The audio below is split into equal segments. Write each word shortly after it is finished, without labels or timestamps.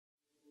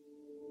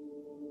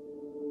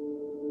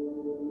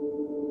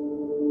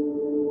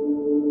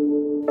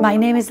My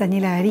name is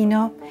Daniela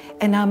Garino,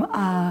 and I'm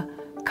a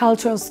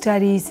cultural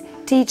studies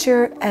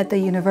teacher at the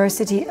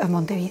University of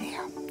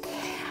Montevideo.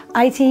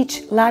 I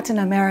teach Latin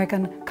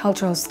American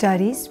cultural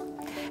studies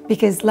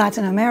because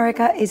Latin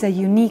America is a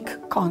unique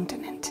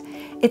continent.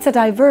 It's a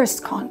diverse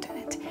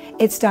continent.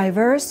 It's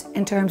diverse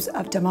in terms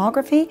of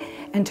demography,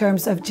 in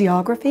terms of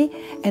geography,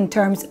 in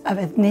terms of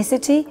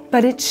ethnicity,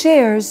 but it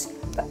shares,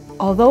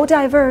 although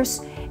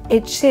diverse,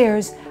 it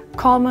shares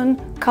common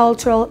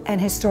cultural and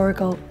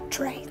historical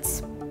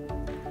traits.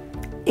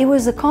 It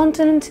was a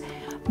continent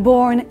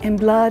born in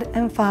blood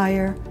and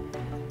fire,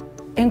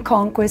 in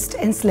conquest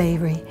and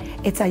slavery.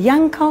 It's a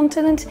young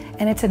continent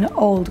and it's an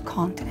old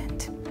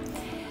continent.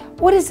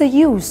 What is the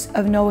use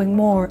of knowing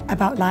more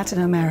about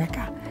Latin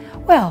America?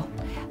 Well,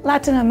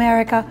 Latin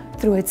America,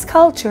 through its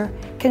culture,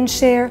 can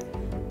share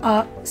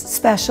a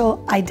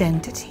special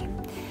identity.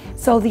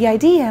 So the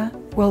idea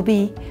will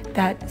be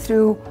that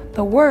through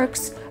the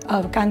works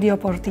of Cândido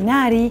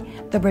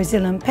Portinari, the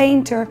Brazilian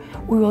painter,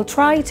 we will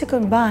try to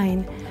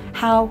combine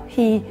how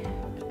he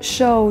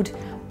showed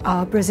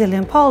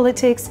Brazilian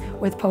politics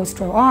with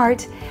post-war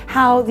art,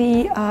 how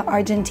the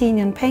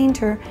Argentinian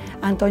painter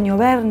Antonio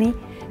Berni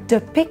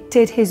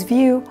depicted his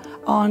view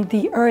on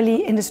the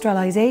early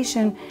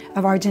industrialization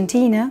of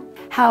Argentina,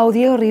 how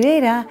Diego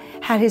Rivera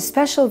had his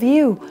special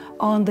view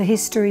on the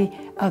history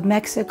of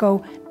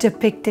Mexico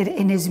depicted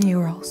in his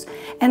murals.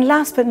 And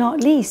last but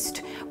not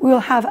least, we will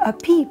have a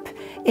peep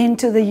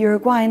into the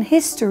Uruguayan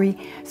history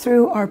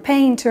through our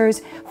painters,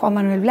 Juan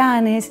Manuel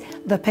Blanes,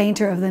 the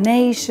painter of the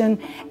nation,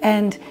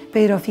 and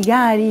Pedro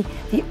Figari,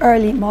 the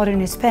early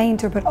modernist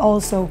painter, but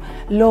also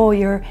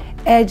lawyer,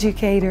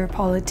 educator,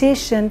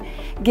 politician,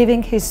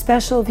 giving his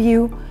special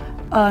view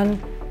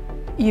on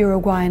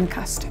Uruguayan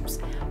customs.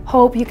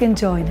 Hope you can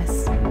join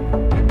us.